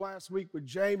last week with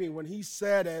Jamie, when he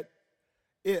said it,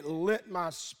 it lit my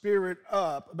spirit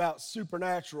up about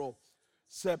supernatural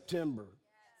September.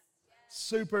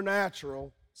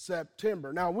 Supernatural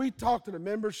September. Now, we talked to the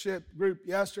membership group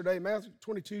yesterday, man,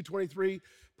 22, 23,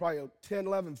 probably 10,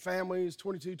 11 families,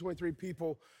 22, 23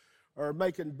 people are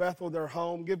making Bethel their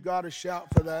home. Give God a shout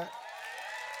for that.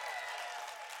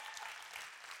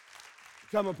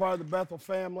 Becoming part of the Bethel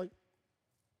family.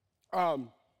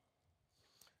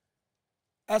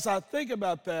 As I think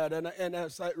about that, and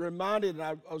as I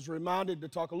was reminded to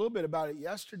talk a little bit about it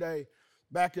yesterday,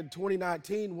 back in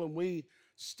 2019 when we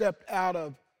stepped out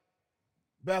of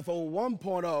Bethel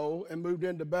 1.0 and moved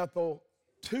into Bethel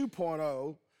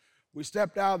 2.0. We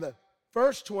stepped out of the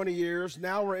first 20 years.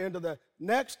 Now we're into the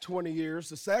next 20 years,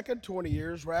 the second 20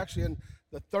 years. We're actually in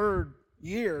the third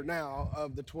year now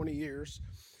of the 20 years.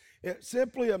 It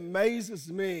simply amazes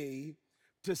me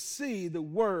to see the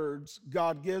words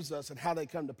God gives us and how they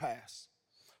come to pass.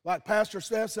 Like Pastor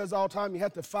Steph says all the time, you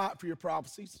have to fight for your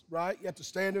prophecies, right? You have to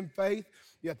stand in faith.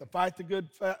 You have to fight the good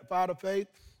fight of faith.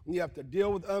 You have to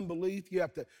deal with unbelief. You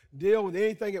have to deal with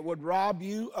anything that would rob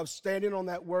you of standing on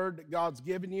that word that God's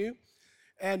given you.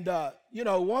 And,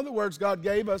 one of the words God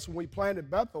gave us when we planted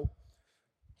Bethel,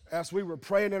 as we were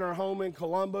praying in our home in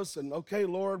Columbus, and okay,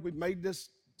 Lord, we've made this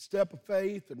step of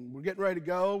faith, and we're getting ready to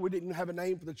go. We didn't have a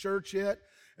name for the church yet,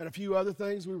 and a few other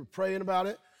things. We were praying about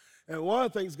it. And one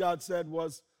of the things God said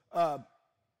was, I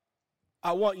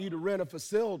want you to rent a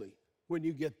facility when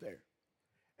you get there.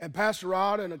 And Pastor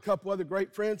Rod and a couple other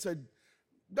great friends said,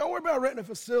 don't worry about renting a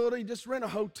facility. Just rent a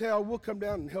hotel. We'll come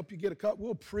down and help you get a couple.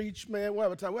 We'll preach, man. We'll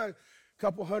have a time. We'll have a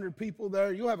couple hundred people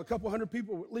there. You'll have a couple hundred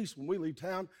people at least when we leave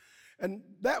town. And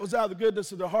that was out of the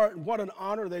goodness of their heart. And what an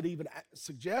honor they'd even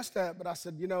suggest that. But I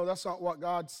said, that's not what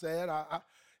God said.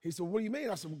 He said, what do you mean?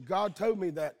 I said, well, God told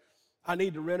me that I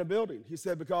need to rent a building. He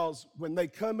said, because when they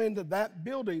come into that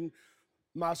building,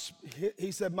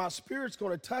 he said, my spirit's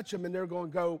going to touch them and they're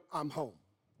going to go, I'm home.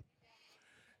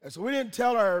 And so we didn't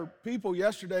tell our people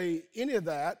yesterday any of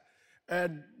that.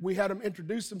 And we had them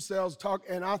introduce themselves, talk,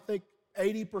 and I think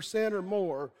 80% or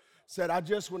more said,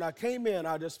 when I came in,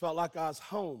 I just felt like I was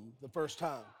home the first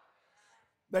time.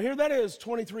 Now here that is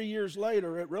 23 years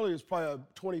later. It really is probably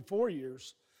 24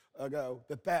 years ago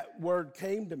that word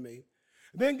came to me.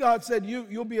 Then God said,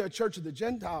 you'll be a church of the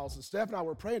Gentiles. And Steph and I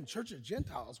were praying, church of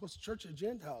Gentiles? What's the church of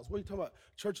Gentiles? What are you talking about,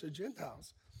 church of the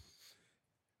Gentiles?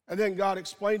 And then God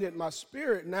explained it in my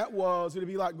spirit, and that was, it'd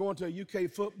be like going to a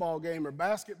UK football game or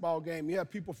basketball game. You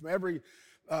have people from every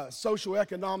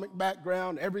socioeconomic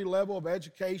background, every level of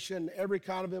education, every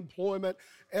kind of employment,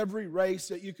 every race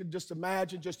that you could just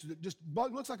imagine, just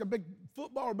looks like a big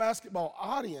football or basketball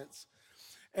audience.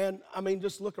 And I mean,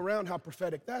 just look around how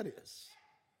prophetic that is.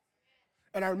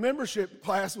 And our membership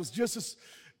class was just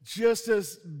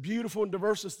as beautiful and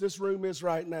diverse as this room is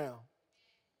right now.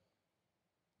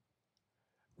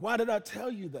 Why did I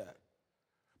tell you that?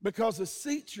 Because the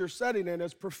seats you're sitting in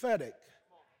is prophetic.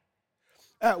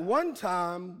 At one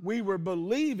time, we were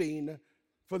believing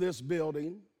for this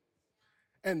building,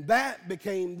 and that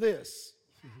became this.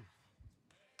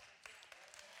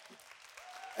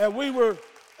 And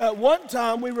at one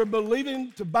time, we were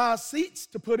believing to buy seats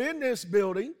to put in this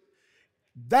building.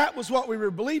 That was what we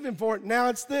were believing for. Now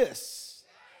it's this.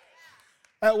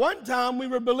 At one time, we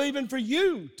were believing for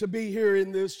you to be here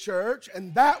in this church,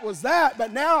 and that was that.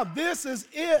 But now this is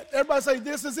it. Everybody say,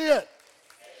 this is it.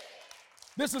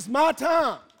 This is my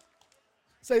time.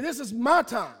 Say, this is my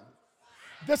time.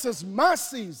 This is my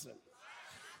season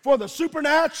for the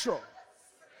supernatural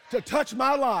to touch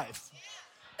my life.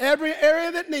 Every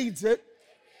area that needs it.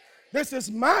 This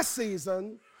is my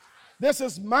season. This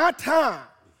is my time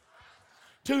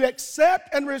to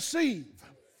accept and receive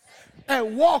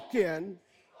and walk in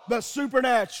the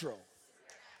supernatural.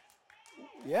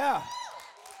 Yeah.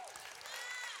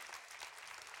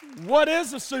 What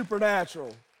is the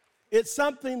supernatural? It's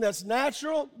something that's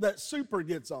natural that super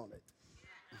gets on it.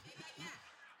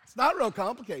 It's not real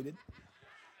complicated.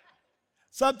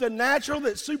 Something natural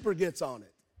that super gets on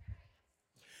it.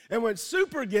 And when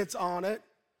super gets on it,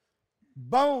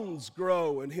 bones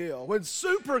grow and heal. When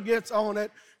super gets on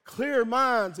it, clear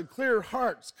minds and clear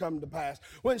hearts come to pass.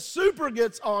 When super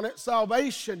gets on it,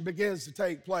 salvation begins to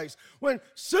take place. When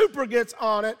super gets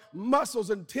on it,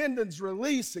 muscles and tendons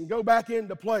release and go back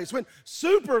into place. When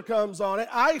super comes on it,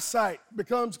 eyesight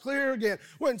becomes clear again.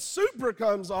 When super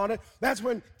comes on it, that's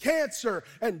when cancer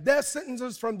and death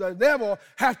sentences from the devil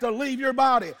have to leave your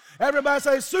body. Everybody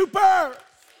say super,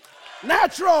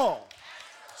 natural,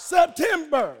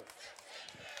 September.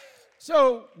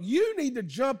 So you need to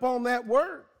jump on that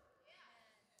word.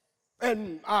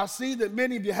 And I see that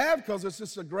many of you have, because it's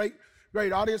just a great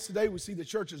audience today. We see the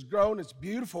church has grown. It's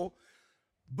beautiful.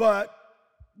 But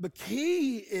the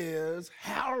key is,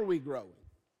 how are we growing?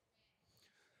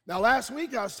 Now, last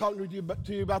week I was talking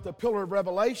to you about the pillar of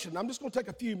revelation. I'm just going to take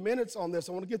a few minutes on this.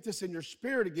 I want to get this in your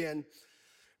spirit again.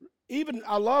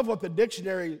 I love what the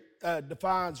dictionary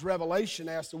defines revelation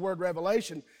as, the word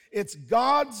revelation. It's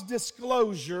God's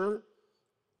disclosure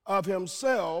of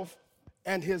himself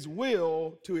and his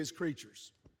will to his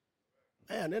creatures.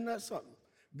 Man, isn't that something?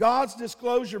 God's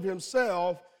disclosure of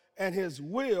himself and his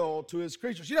will to his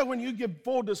creatures. You know, when you give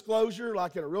full disclosure,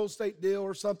 like in a real estate deal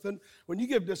or something, when you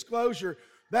give disclosure,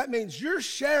 that means you're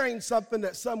sharing something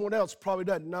that someone else probably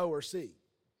doesn't know or see.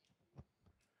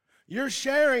 You're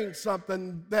sharing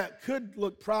something that could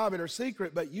look private or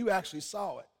secret, but you actually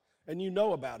saw it and you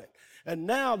know about it. And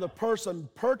now the person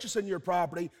purchasing your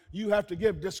property, you have to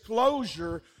give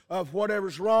disclosure of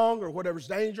whatever's wrong or whatever's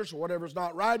dangerous or whatever's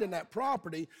not right in that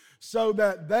property, so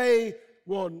that they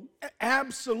will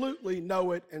absolutely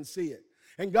know it and see it.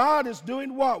 And God is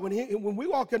doing what? When we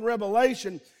walk in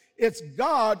Revelation, it's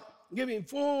God giving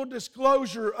full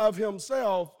disclosure of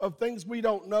himself, of things we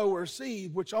don't know or see,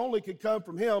 which only could come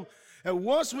from him. And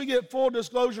once we get full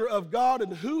disclosure of God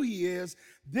and who he is,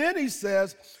 then he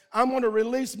says, I'm going to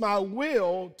release my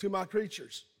will to my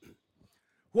creatures.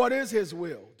 What is his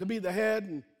will? To be the head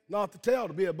and not the tail,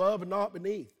 to be above and not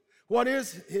beneath. What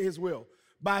is his will?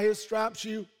 By his stripes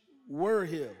you were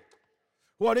healed.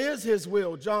 What is his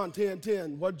will? John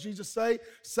 10:10. What did Jesus say?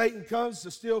 Satan comes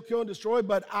to steal, kill, and destroy,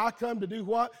 but I come to do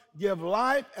what? Give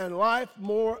life, and life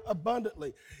more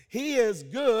abundantly. He is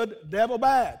good, devil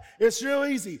bad. It's real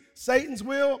easy. Satan's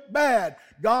will, bad.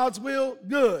 God's will,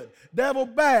 good. Devil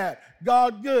bad,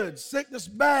 God good. Sickness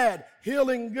bad,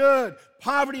 healing good.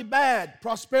 Poverty bad,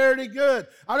 prosperity good.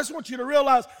 I just want you to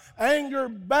realize, anger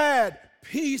bad,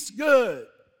 peace good.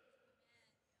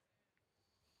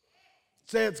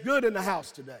 Say it's good in the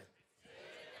house today.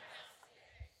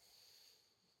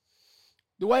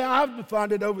 The way I've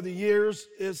defined it over the years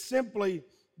is simply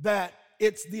that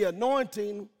it's the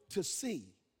anointing to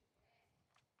see.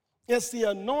 It's the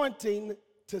anointing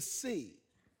to see.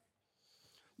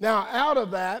 Now, out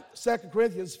of that, 2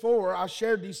 Corinthians 4, I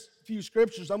shared these few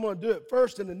scriptures. I'm going to do it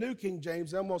first in the New King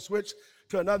James. Then I'm going to switch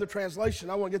to another translation.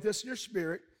 I want to get this in your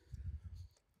spirit.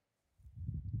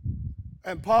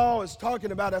 And Paul is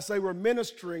talking about, as they were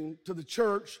ministering to the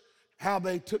church, how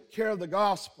they took care of the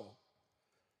gospel.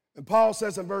 And Paul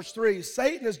says in verse 3,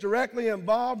 Satan is directly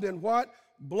involved in what?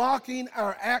 Blocking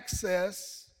our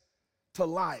access to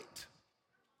light.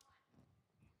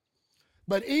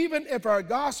 But even if our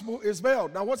gospel is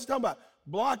veiled. Now what's he talking about?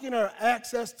 Blocking our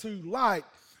access to light,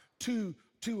 to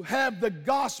have the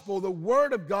gospel, the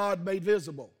word of God made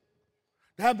visible.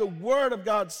 To have the word of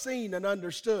God seen and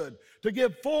understood, to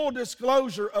give full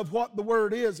disclosure of what the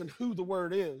word is and who the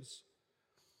word is.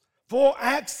 Full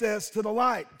access to the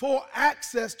light, full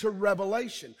access to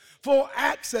revelation, full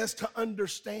access to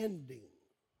understanding,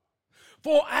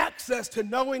 full access to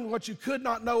knowing what you could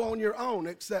not know on your own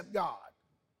except God.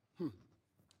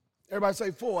 Everybody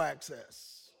say full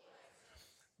access.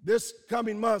 This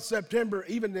coming month, September,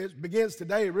 even it begins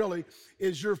today really,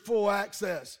 is your full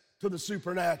access to the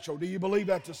supernatural. Do you believe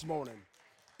that this morning?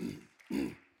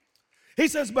 He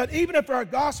says, but even if our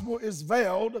gospel is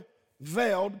veiled,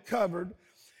 covered,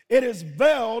 it is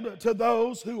veiled to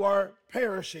those who are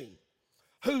perishing,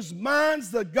 whose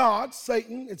minds the God,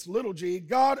 Satan, it's little g,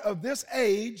 God of this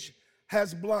age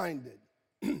has blinded,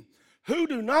 who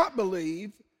do not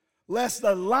believe, lest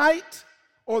the light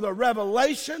or the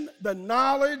revelation, the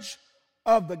knowledge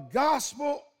of the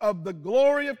gospel of the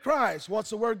glory of Christ. What's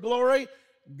the word glory?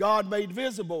 God made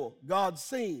visible, God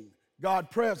seen, God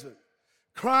present.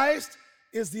 Christ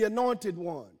is the anointed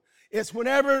one. It's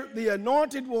whenever the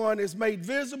anointed one is made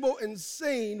visible and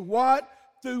seen, what?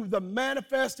 Through the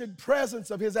manifested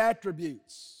presence of his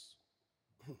attributes.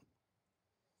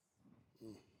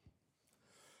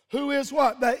 Who is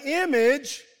what? The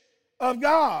image of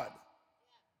God.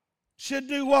 Should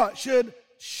do what? Should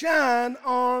shine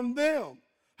on them.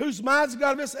 Whose minds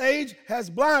God of this age has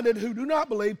blinded, who do not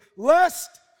believe, lest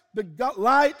the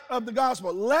light of the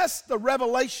gospel, lest the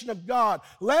revelation of God,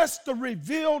 lest the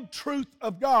revealed truth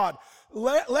of God,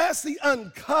 lest the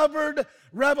uncovered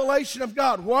revelation of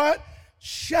God, what?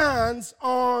 Shines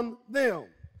on them.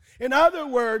 In other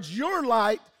words, your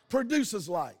light produces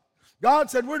light.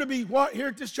 God said we're to be what here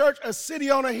at this church? A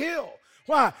city on a hill.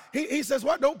 Why? He says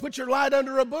what? Don't put your light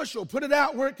under a bushel. Put it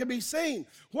out where it can be seen.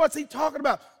 What's he talking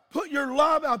about? Put your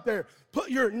love out there. Put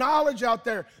your knowledge out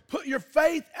there. Put your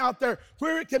faith out there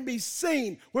where it can be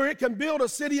seen, where it can build a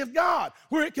city of God,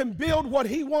 where it can build what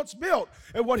he wants built.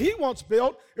 And what he wants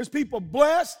built is people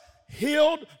blessed,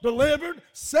 healed, delivered,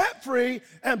 set free,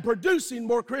 and producing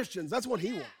more Christians. That's what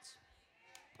he wants.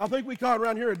 I think we call it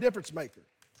around here a difference maker.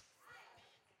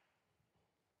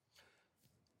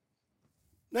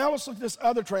 Now let's look at this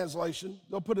other translation.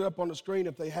 They'll put it up on the screen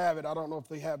if they have it. I don't know if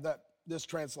they have this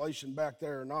translation back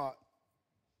there or not.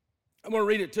 I'm going to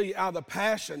read it to you out of the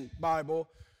Passion Bible,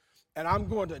 and I'm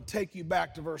going to take you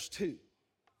back to verse 2.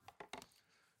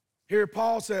 Here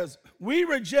Paul says, we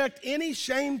reject any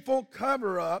shameful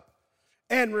cover-up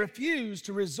and refuse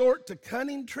to resort to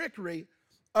cunning trickery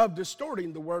of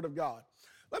distorting the word of God.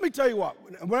 Let me tell you what,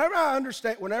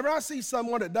 whenever I see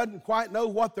someone that doesn't quite know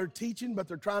what they're teaching, but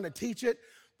they're trying to teach it,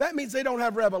 that means they don't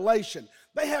have revelation.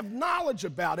 They have knowledge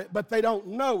about it, but they don't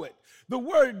know it. The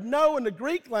word know in the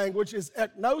Greek language is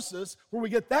eknosis, where we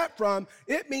get that from.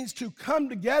 It means to come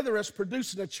together as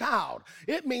producing a child.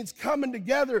 It means coming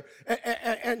together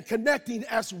and connecting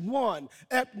as one,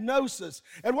 eknosis.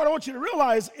 And what I want you to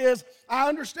realize is I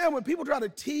understand when people try to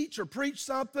teach or preach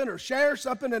something or share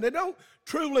something and they don't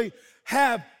truly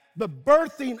have the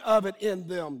birthing of it in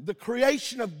them, the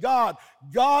creation of God,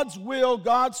 God's will,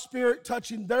 God's spirit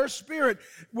touching their spirit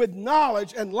with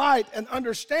knowledge and light and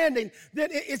understanding, then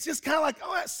it's just kind of like,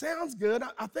 oh, that sounds good.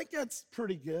 I think that's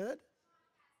pretty good.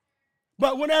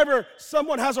 But whenever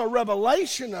someone has a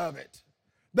revelation of it,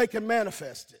 they can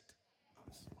manifest it.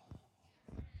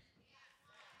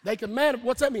 They can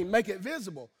what's that mean? Make it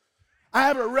visible. I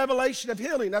have a revelation of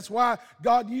healing. That's why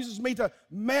God uses me to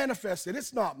manifest it.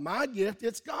 It's not my gift,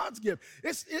 it's God's gift.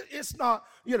 It's not,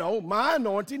 my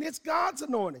anointing, it's God's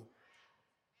anointing.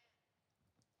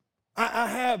 I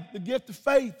have the gift of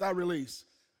faith I release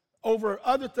over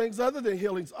other things other than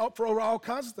healings, for over all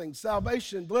kinds of things,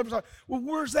 salvation, deliverance. Well,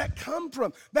 where's that come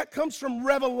from? That comes from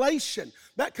revelation.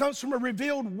 That comes from a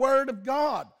revealed word of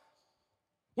God.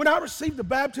 When I received the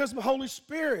baptism of the Holy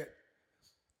Spirit,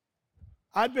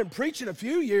 I'd been preaching a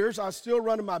few years. I was still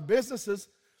running my businesses.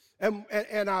 And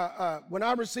when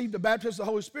I received the baptism of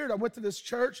the Holy Spirit, I went to this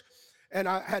church, and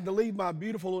I had to leave my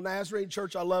beautiful Nazarene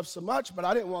church I love so much, but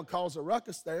I didn't want to cause a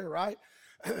ruckus there, right?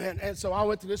 And so I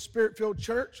went to this Spirit-filled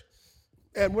church.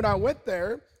 And when I went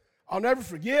there, I'll never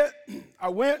forget, I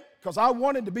went because I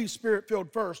wanted to be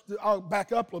Spirit-filled first. I'll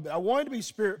back up a little bit. I wanted to be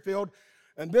Spirit-filled.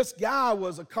 And this guy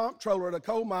was a comptroller at a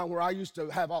coal mine where I used to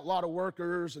have a lot of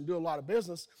workers and do a lot of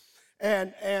business.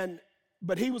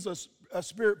 But he was a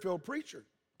spirit-filled preacher,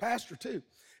 pastor too.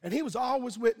 And he was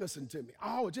always witnessing to me,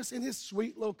 just in his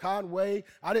sweet little kind way.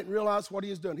 I didn't realize what he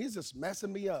was doing. He's just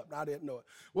messing me up, and I didn't know it.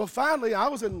 Well, finally, I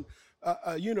was in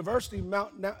a university,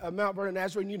 Mount Vernon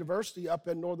Nazarene University up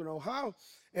in northern Ohio,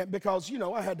 and because,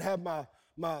 I had to have my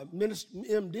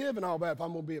MDiv and all that if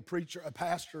I'm going to be a preacher, a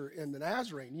pastor in the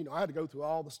Nazarene. I had to go through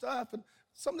all the stuff, and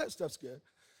some of that stuff's good.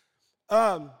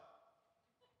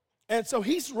 And so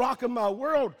he's rocking my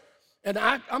world, and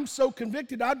I'm so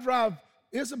convicted.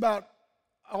 It's about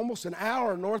almost an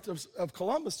hour north of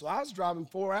Columbus, so I was driving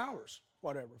 4 hours,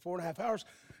 4.5 hours.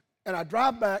 And I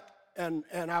drive back, and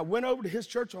I went over to his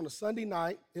church on a Sunday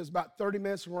night. It was about 30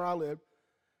 minutes from where I lived.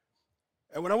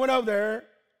 And when I went over there,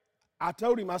 I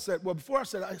told him, I said,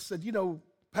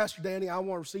 Pastor Danny, I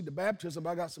want to receive the baptism,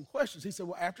 but I got some questions. He said,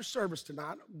 well, after service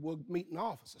tonight, we'll meet in the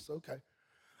office. I said, okay.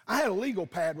 I had a legal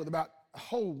pad with about a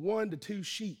whole 1 to 2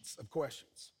 sheets of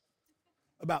questions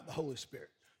about the Holy Spirit.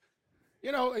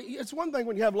 It's one thing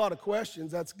when you have a lot of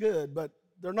questions, that's good, but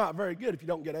they're not very good if you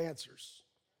don't get answers.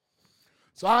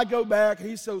 So I go back, and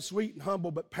he's so sweet and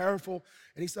humble but powerful,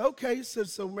 and he said, okay, he said,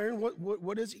 so Marion,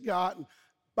 what has he got? And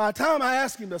by the time I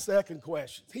asked him the second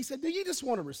question, he said, do you just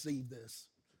want to receive this?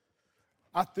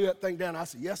 I threw that thing down, I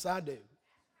said, yes, I do.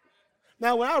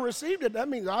 Now, when I received it, that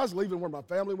means I was leaving where my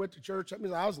family went to church. That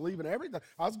means I was leaving everything.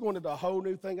 I was going into a whole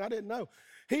new thing I didn't know.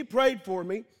 He prayed for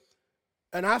me,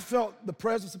 and I felt the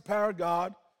presence and power of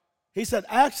God. He said,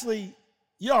 actually,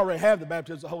 you already have the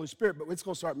baptism of the Holy Spirit, but it's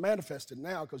going to start manifesting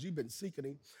now because you've been seeking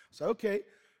him. So, okay.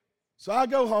 So I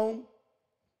go home,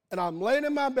 and I'm laying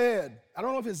in my bed. I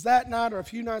don't know if it's that night or a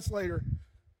few nights later.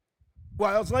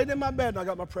 Well, I was laying in my bed, and I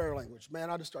got my prayer language. Man,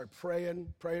 I just started praying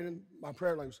in my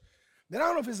prayer language. Then I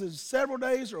don't know if this is several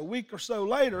days or a week or so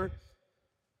later,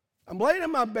 I'm laying in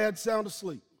my bed sound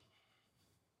asleep.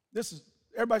 This is,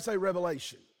 everybody say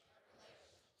revelation.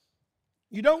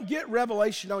 You don't get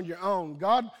revelation on your own.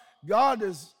 God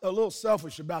is a little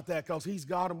selfish about that because he's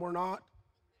God and we're not.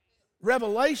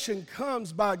 Revelation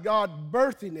comes by God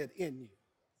birthing it in you.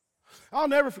 I'll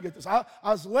never forget this. I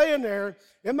was laying there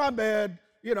in my bed,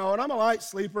 and I'm a light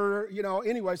sleeper,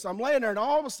 anyway. So I'm laying there, and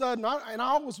all of a sudden, I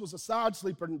always was a side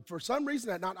sleeper. And for some reason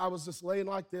that night, I was just laying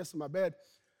like this in my bed.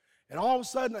 And all of a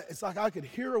sudden, it's like I could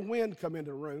hear a wind come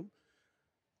into the room.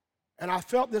 And I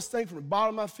felt this thing from the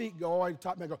bottom of my feet go all the way to the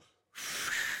top, and I go,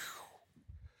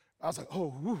 I was like, oh,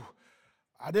 whew.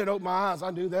 I didn't open my eyes. I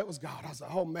knew that was God. I was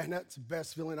like, oh, man, that's the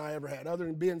best feeling I ever had. Other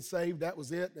than being saved, that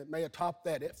was it. It may have topped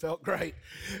that. It felt great.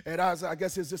 And I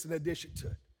guess it's just an addition to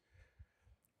it.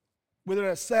 Within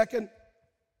a second,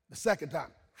 the second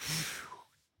time,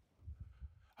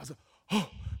 I was like, oh.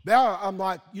 Now I'm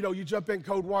like, you jump in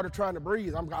cold water trying to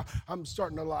breathe. I'm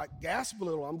starting to like gasp a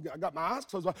little. I got my eyes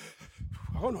closed.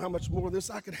 I don't know how much more of this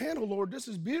I can handle, Lord. This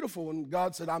is beautiful. And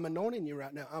God said, I'm anointing you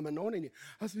right now. I'm anointing you.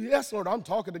 I said, yes, Lord. I'm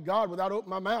talking to God without opening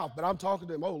my mouth, but I'm talking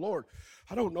to him. Oh, Lord,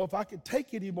 I don't know if I can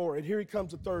take it anymore. And here he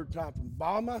comes a third time from the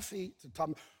bottom of my feet to the top.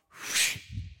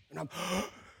 And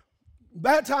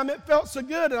that time it felt so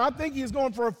good, and I think he was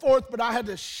going for a fourth, but I had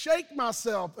to shake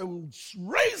myself and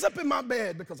raise up in my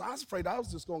bed because I was afraid I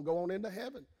was just going to go on into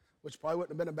heaven, which probably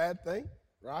wouldn't have been a bad thing,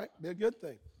 right? Be a good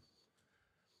thing.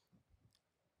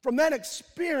 From that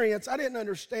experience, I didn't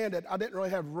understand it. I didn't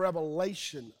really have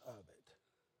revelation of it.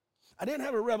 I didn't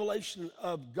have a revelation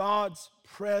of God's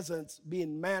presence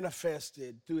being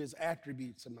manifested through his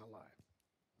attributes in my life.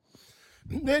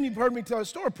 Then you've heard me tell a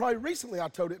story. Probably recently I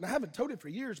told it, and I haven't told it for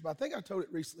years, but I think I told it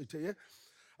recently to you,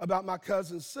 about my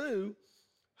cousin Sue,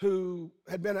 who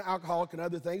had been an alcoholic and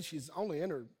other things. She's only in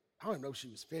her, I don't know if she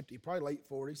was 50, probably late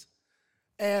 40s.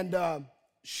 And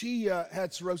she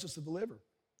had cirrhosis of the liver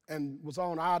and was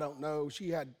on, I don't know, she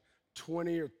had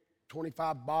 20 or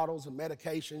 25 bottles of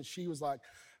medication. She was like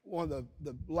one of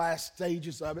the last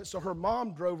stages of it. So her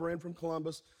mom drove her in from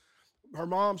Columbus.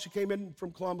 She came in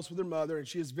from Columbus with her mother, and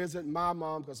she was visiting my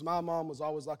mom because my mom was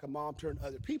always like a mom to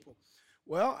other people.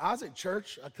 Well, I was at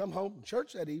church. I come home from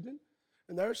church that evening,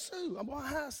 and there's Sue. I'm like,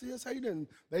 hi, sis, how you doing?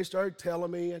 They started telling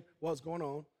me what's going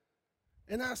on.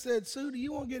 And I said, Sue, do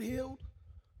you want to get healed?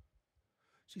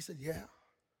 She said, yeah.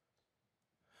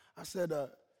 I said,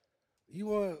 you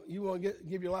want to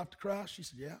give your life to Christ? She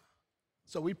said, yeah.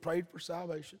 So we prayed for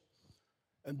salvation.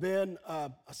 And then I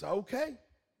said, okay.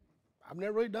 I've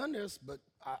never really done this, but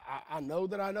I know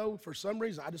that I know for some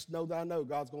reason. I just know that I know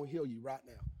God's going to heal you right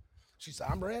now. She said,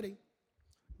 I'm ready.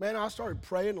 Man, I started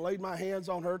praying and laid my hands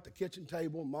on her at the kitchen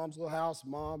table, Mom's little house,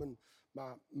 Mom and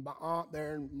my aunt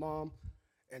there and Mom.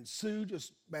 And Sue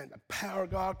just, man, the power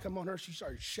of God come on her. She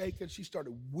started shaking. She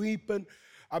started weeping.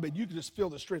 I mean, you could just feel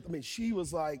the strength. I mean, she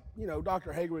was like,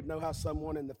 Dr. Hager would know how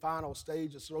someone in the final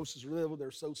stage of cirrhosis of the liver,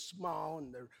 they're so small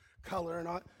and their color and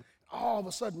all of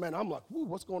a sudden, man, I'm like, woo,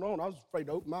 what's going on? I was afraid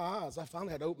to open my eyes. I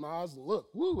finally had to open my eyes and look.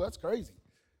 Woo, that's crazy.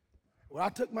 When I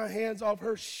took my hands off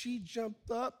her, she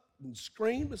jumped up and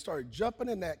screamed and started jumping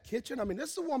in that kitchen. I mean,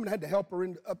 this is a woman that had to help her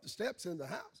up the steps into the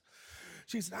house.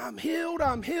 She said, I'm healed,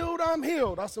 I'm healed, I'm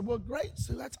healed. I said, well, great,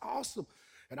 Sue, that's awesome.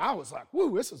 And I was like,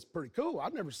 woo, this is pretty cool.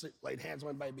 I've never laid hands on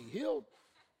anybody be healed.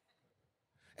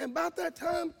 And about that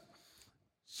time,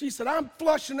 she said, I'm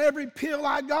flushing every pill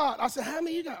I got. I said, how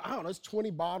many you got? I don't know, it's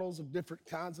 20 bottles of different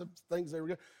kinds of things they were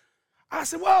getting. I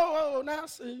said, whoa, now,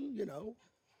 Sue,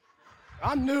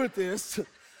 I'm new at this.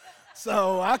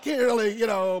 So I can't really,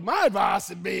 my advice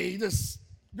would be just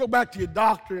go back to your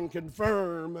doctor and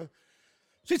confirm.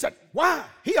 She said, why?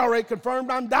 He already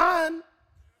confirmed I'm dying.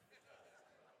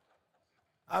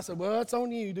 I said, well, it's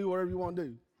on you. Do whatever you want to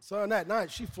do. So that night,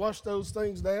 she flushed those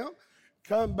things down.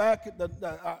 Come back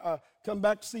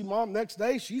to see Mom next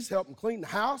day. She's helping clean the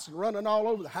house and running all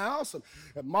over the house. And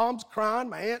Mom's crying,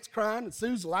 my aunt's crying, and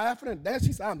Sue's laughing and dancing.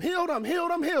 She said, I'm healed, I'm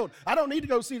healed, I'm healed. I don't need to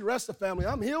go see the rest of the family.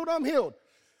 I'm healed, I'm healed.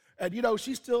 And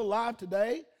she's still alive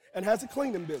today and has a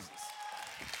cleaning business.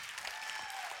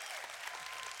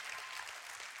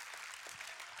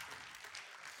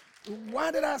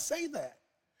 Why did I say that?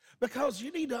 Because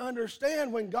you need to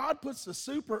understand when God puts the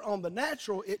super on the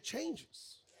natural, it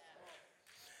changes.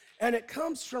 And it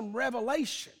comes from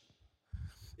revelation.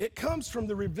 It comes from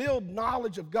the revealed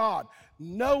knowledge of God,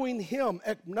 knowing him,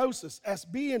 epignosis, as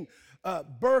being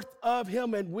birth of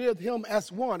him and with him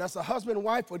as one, as a husband and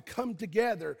wife would come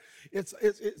together. It's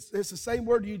the same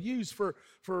word you'd use for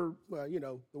well,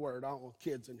 the word, I don't want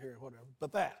kids in here, whatever,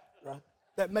 but that, right?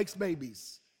 That makes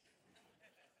babies.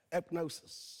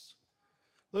 Epignosis.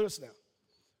 Listen now.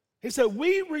 He said,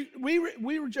 we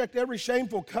reject every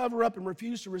shameful cover-up and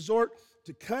refuse to resort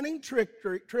to cunning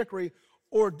trickery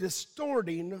or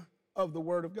distorting of the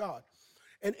Word of God.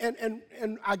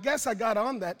 And I guess I got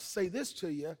on that to say this to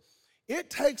you. It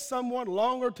takes someone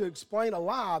longer to explain a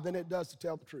lie than it does to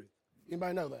tell the truth.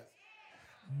 Anybody know that?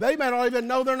 They may not even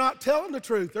know they're not telling the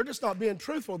truth. They're just not being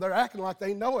truthful. They're acting like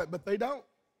they know it, but they don't.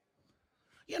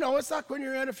 You know, it's like when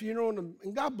you're at a funeral,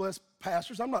 and God bless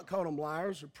pastors. I'm not calling them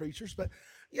liars or preachers, but,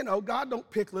 you know, God don't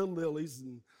pick little lilies.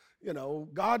 And, you know,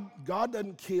 God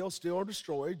doesn't kill, steal, or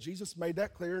destroy. Jesus made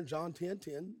that clear in John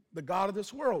 10:10. The God of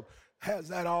this world has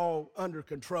that all under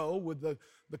control with the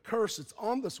curse that's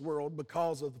on this world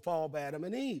because of the fall of Adam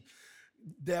and Eve.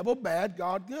 Devil bad,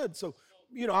 God good. So,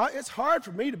 you know, it's hard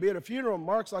for me to be at a funeral.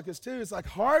 Mark's like this too. It's like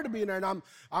hard to be in there, and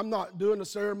I'm not doing a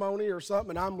ceremony or something,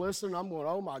 and I'm listening. I'm going,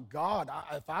 oh my God!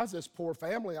 If I was this poor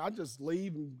family, I'd just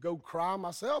leave and go cry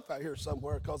myself out here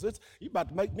somewhere because you're about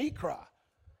to make me cry.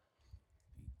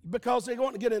 Because they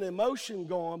want to get an emotion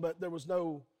going, but there was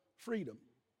no freedom.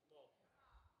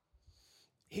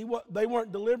 They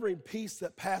weren't delivering peace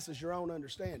that passes your own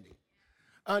understanding.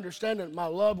 Understanding that my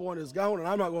loved one is gone and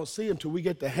I'm not going to see him till we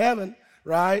get to heaven,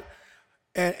 right?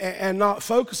 And not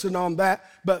focusing on that,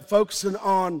 but focusing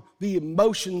on the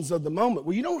emotions of the moment.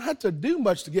 Well, you don't have to do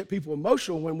much to get people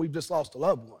emotional when we've just lost a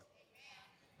loved one.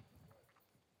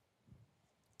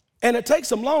 And it takes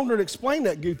them longer to explain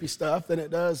that goofy stuff than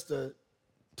it does to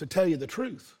tell you the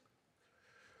truth.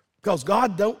 Because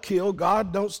God don't kill,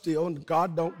 God don't steal, and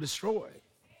God don't destroy.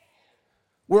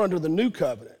 We're under the new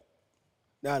covenant.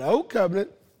 Now, the old covenant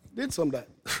did some of that,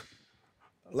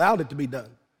 allowed it to be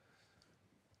done.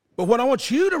 But what I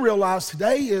want you to realize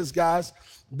today is, guys,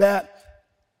 that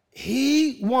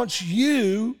he wants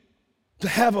you to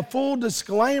have a full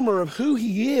disclaimer of who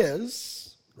he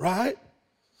is, right?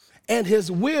 And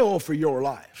his will for your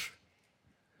life.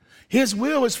 His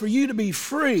will is for you to be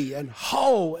free and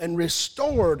whole and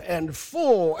restored and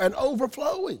full and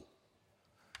overflowing.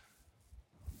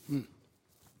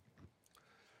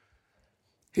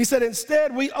 He said,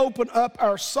 instead, we open up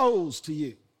our souls to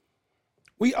you.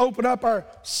 We open up our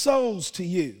souls to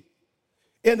you.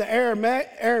 In the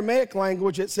Aramaic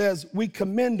language, it says, we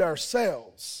commend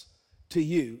ourselves to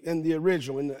you in the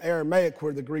original, in the Aramaic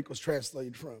where the Greek was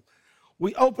translated from.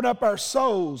 We open up our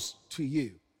souls to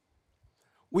you.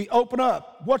 We open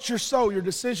up. What's your soul? Your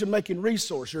decision-making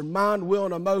resource, your mind, will,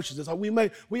 and emotions. It's like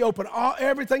we open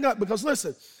everything up because,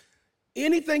 listen,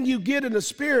 anything you get in the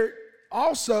spirit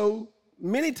also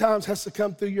many times has to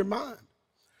come through your mind.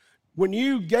 When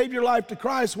you gave your life to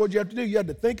Christ, what did you have to do? You had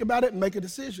to think about it and make a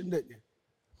decision, didn't you?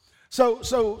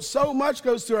 So much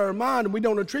goes through our mind and we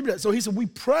don't attribute it. So he said, we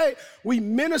pray, we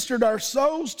ministered our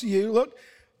souls to you, look,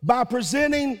 by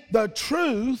presenting the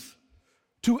truth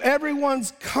to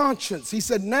everyone's conscience. He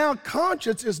said, now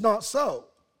conscience is not soul.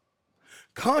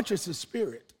 Conscience is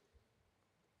spirit.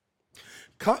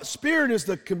 Spirit is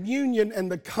the communion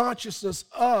and the consciousness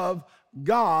of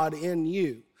God in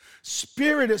you.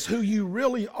 Spirit is who you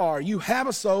really are. You have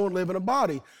a soul and live in a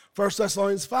body. 1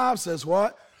 Thessalonians 5 says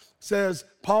what? Says,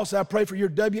 Paul said, I pray for your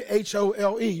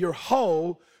W-H-O-L-E, your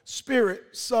whole spirit,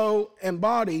 soul, and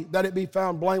body, that it be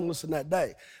found blameless in that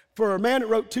day. For a man that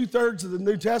wrote 2/3 of the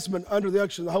New Testament under the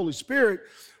unction of the Holy Spirit,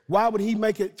 why would he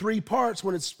make it 3 parts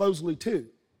when it's supposedly 2?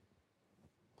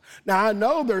 Now, I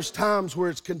know there's times where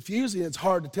it's confusing. It's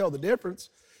hard to tell the difference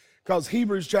because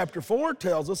Hebrews chapter 4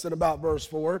 tells us in about verse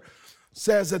 4,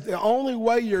 says that the only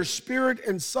way your spirit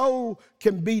and soul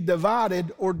can be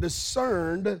divided or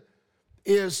discerned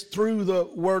is through the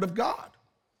Word of God.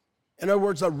 In other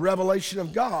words, a revelation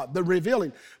of God, the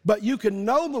revealing. But you can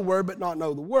know the Word but not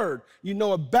know the Word. You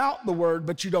know about the Word,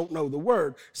 but you don't know the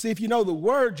Word. See, if you know the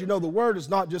Word, you know the Word is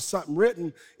not just something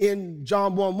written in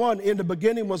John 1:1. In the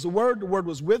beginning was the Word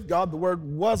was with God, the Word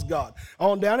was God.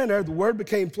 On down in there, the Word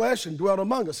became flesh and dwelt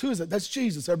among us. Who is it? That's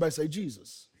Jesus. Everybody say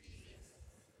Jesus.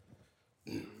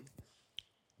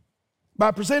 By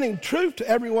presenting truth to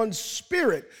everyone's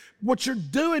spirit. What you're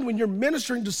doing when you're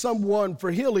ministering to someone for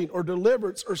healing or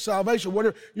deliverance or salvation,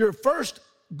 whatever, you're first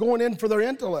going in for their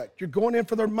intellect. You're going in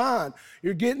for their mind.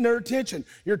 You're getting their attention.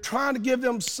 You're trying to give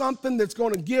them something that's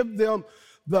going to give them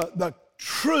the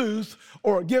truth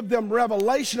or give them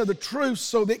revelation of the truth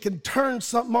so that it can turn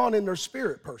something on in their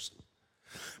spirit person.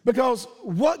 Because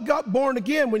what got born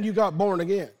again when you got born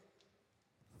again?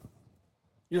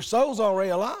 Your soul's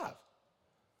already alive.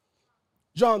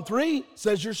 John 3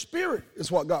 says your spirit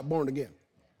is what got born again.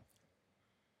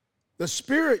 The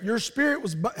spirit, your spirit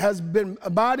has been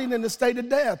abiding in the state of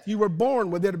death. You were born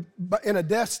with it in a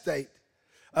death state.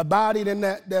 Abiding in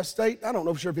that death state. I don't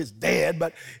know for sure if it's dead,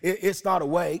 but it's not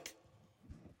awake.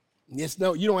 You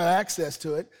don't have access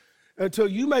to it until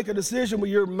you make a decision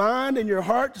with your mind and your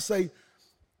heart to say,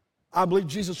 I believe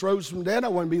Jesus rose from the dead. I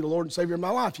want to be the Lord and Savior of my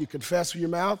life. You confess with your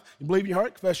mouth. You believe in your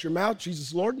heart, confess your mouth, Jesus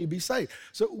is Lord, and you be saved.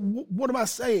 So what am I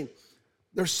saying?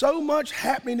 There's so much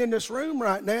happening in this room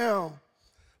right now,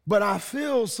 but I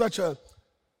feel such a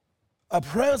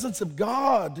presence of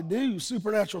God to do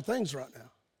supernatural things right now.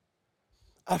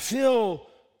 I feel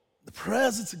the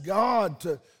presence of God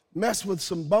to mess with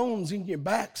some bones in your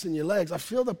backs and your legs. I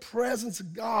feel the presence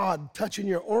of God touching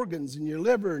your organs and your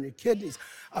liver and your kidneys.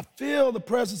 I feel the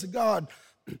presence of God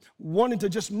wanting to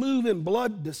just move in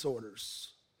blood disorders.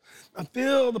 I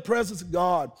feel the presence of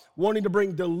God wanting to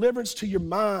bring deliverance to your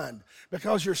mind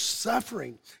because you're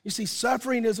suffering. You see,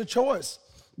 suffering is a choice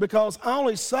because I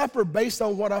only suffer based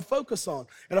on what I focus on.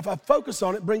 And if I focus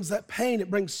on it, it brings that pain,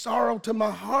 it brings sorrow to my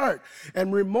heart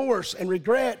and remorse and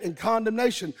regret and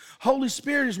condemnation. Holy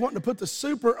Spirit is wanting to put the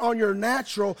super on your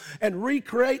natural and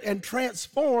recreate and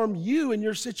transform you and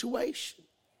your situation.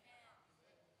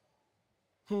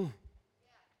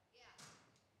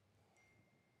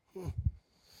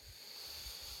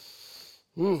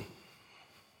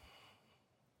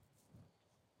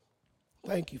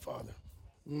 Thank you, Father.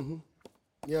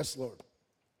 Yes, Lord.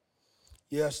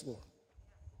 Yes, Lord.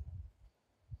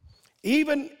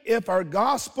 Even if our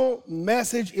gospel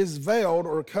message is veiled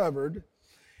or covered,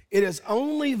 it is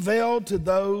only veiled to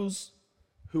those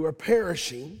who are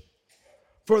perishing,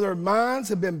 for their minds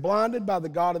have been blinded by the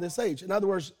God of this age. In other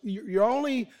words, the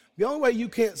only way you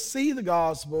can't see the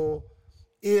gospel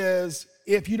is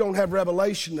if you don't have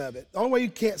revelation of it. The only way you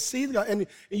can't see the gospel, and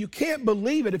you can't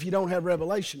believe it if you don't have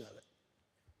revelation of it.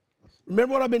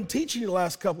 Remember what I've been teaching you the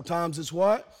last couple times is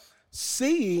what?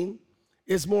 Seeing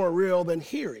is more real than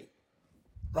hearing,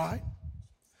 right?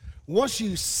 Once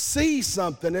you see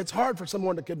something, it's hard for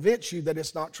someone to convince you that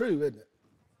it's not true, isn't it?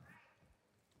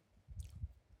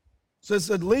 So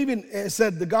it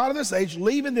said the God of this age,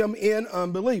 leaving them in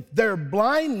unbelief. Their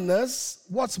blindness,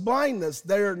 what's blindness?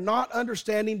 They're not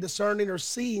understanding, discerning, or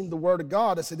seeing the word of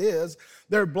God as it is.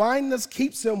 Their blindness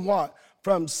keeps them what?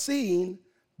 From seeing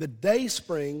the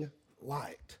dayspring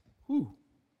light. Whew.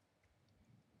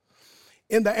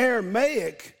 In the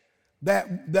Aramaic,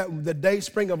 that the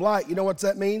dayspring of light, you know what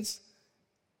that means?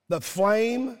 The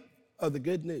flame of the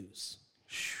good news.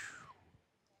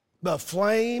 The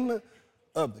flame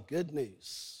of the good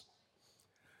news.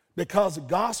 Because the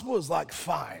gospel is like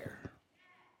fire.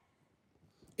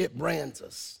 It brands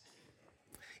us.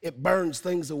 It burns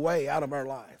things away out of our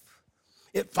life.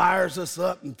 It fires us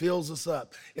up and fills us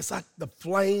up. It's like the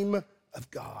flame of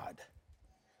God.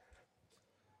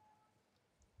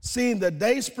 Seeing the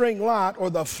dayspring light or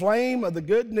the flame of the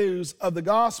good news of the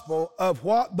gospel of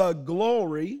what the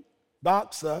glory,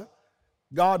 doxa,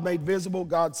 God made visible,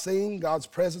 God seen, God's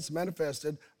presence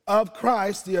manifested, of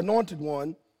Christ, the anointed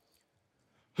one,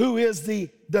 who is the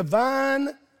divine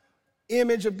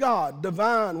image of God.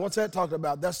 Divine, what's that talking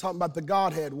about? That's talking about the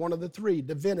Godhead, one of the three,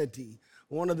 divinity,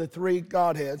 one of the three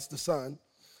Godheads, the Son.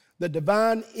 The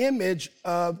divine image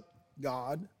of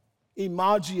God,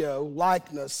 imagio,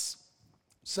 likeness,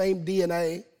 same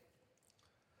DNA.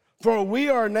 For we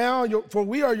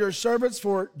are your servants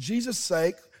for Jesus'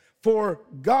 sake, for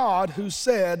God who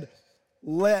said,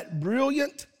 let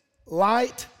brilliant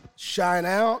light shine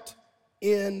out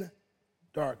in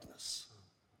darkness.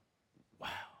 Wow.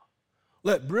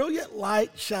 Let brilliant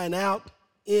light shine out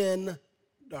in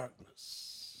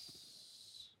darkness.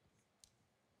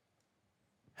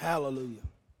 Hallelujah.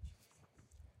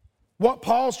 What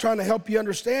Paul's trying to help you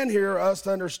understand here, us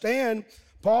to understand,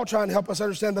 Paul trying to help us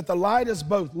understand that the light is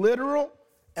both literal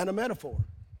and a metaphor.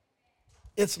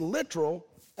 It's literal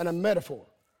and a metaphor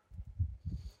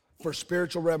for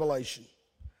spiritual revelation,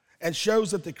 and shows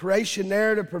that the creation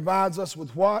narrative provides us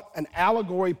with what? An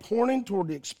allegory pointing toward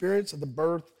the experience of the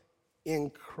birth in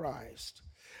Christ.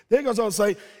 Then it goes on to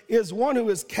say, is one who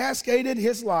has cascaded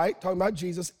his light, talking about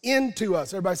Jesus, into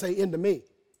us. Everybody say, into me.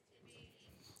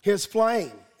 His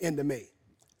flame into me.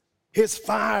 His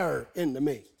fire into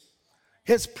me.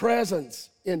 His presence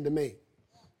into me.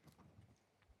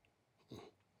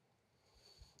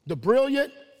 The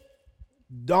brilliant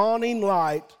dawning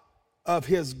light of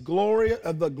his glory,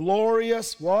 of the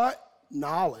glorious what?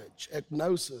 Knowledge,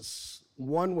 epignosis,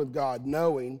 one with God,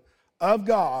 knowing of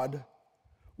God,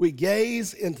 we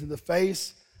gaze into the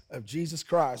face of Jesus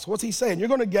Christ. What's he saying? You're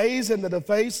going to gaze into the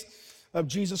face of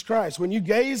Jesus Christ. When you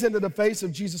gaze into the face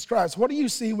of Jesus Christ, what do you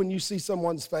see when you see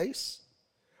someone's face?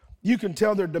 You can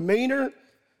tell their demeanor.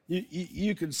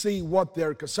 You can see what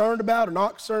they're concerned about or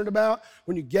not concerned about.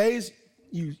 When you gaze,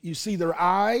 you see their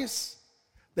eyes.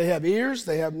 They have ears,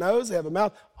 they have nose, they have a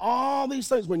mouth, all these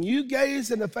things. When you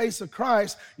gaze in the face of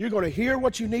Christ, you're going to hear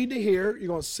what you need to hear. You're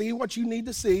going to see what you need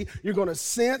to see. You're going to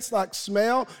sense, like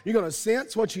smell. You're going to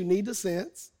sense what you need to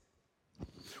sense.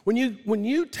 When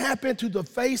you tap into the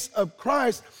face of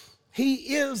Christ,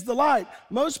 he is the light.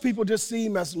 Most people just see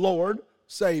him as Lord,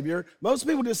 Savior. Most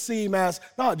people just see him as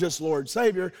not just Lord,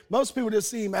 Savior. Most people just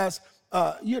see him as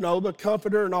the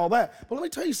comforter and all that. But let me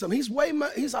tell you something.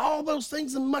 He's all those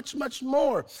things and much, much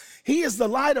more. He is the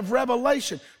light of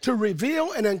revelation to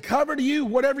reveal and uncover to you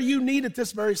whatever you need at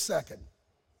this very second.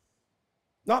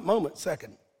 Not moment,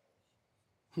 second.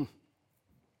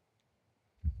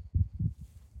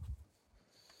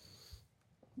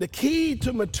 The key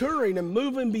to maturing and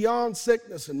moving beyond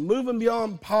sickness and moving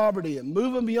beyond poverty and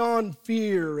moving beyond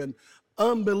fear and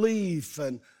unbelief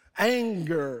and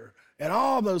anger and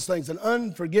all those things and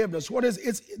unforgiveness,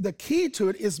 the key to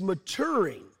it is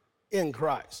maturing in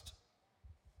Christ.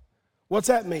 What's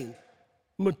that mean?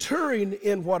 Maturing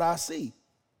in what I see.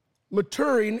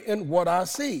 Maturing in what I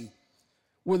see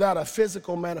without a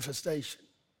physical manifestation.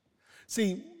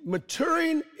 See,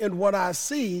 maturing in what I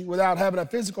see without having a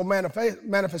physical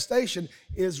manifestation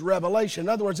is revelation. In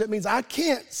other words, it means I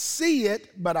can't see it,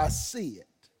 but I see it.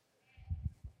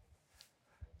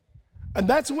 And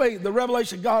that's the way the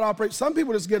revelation God operates. Some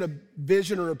people just get a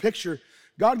vision or a picture.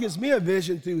 God gives me a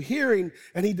vision through hearing,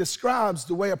 and he describes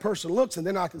the way a person looks, and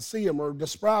then I can see them, or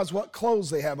describes what clothes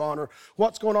they have on, or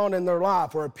what's going on in their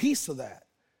life, or a piece of that.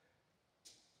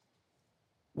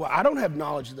 Well, I don't have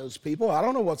knowledge of those people. I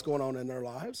don't know what's going on in their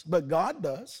lives, but God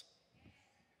does.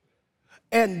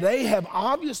 And they have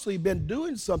obviously been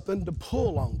doing something to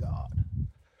pull on God.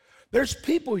 There's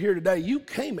people here today you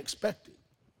came expecting.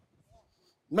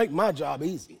 Make my job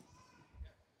easy.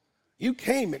 You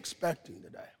came expecting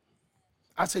today.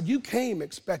 I said, you came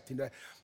expecting today.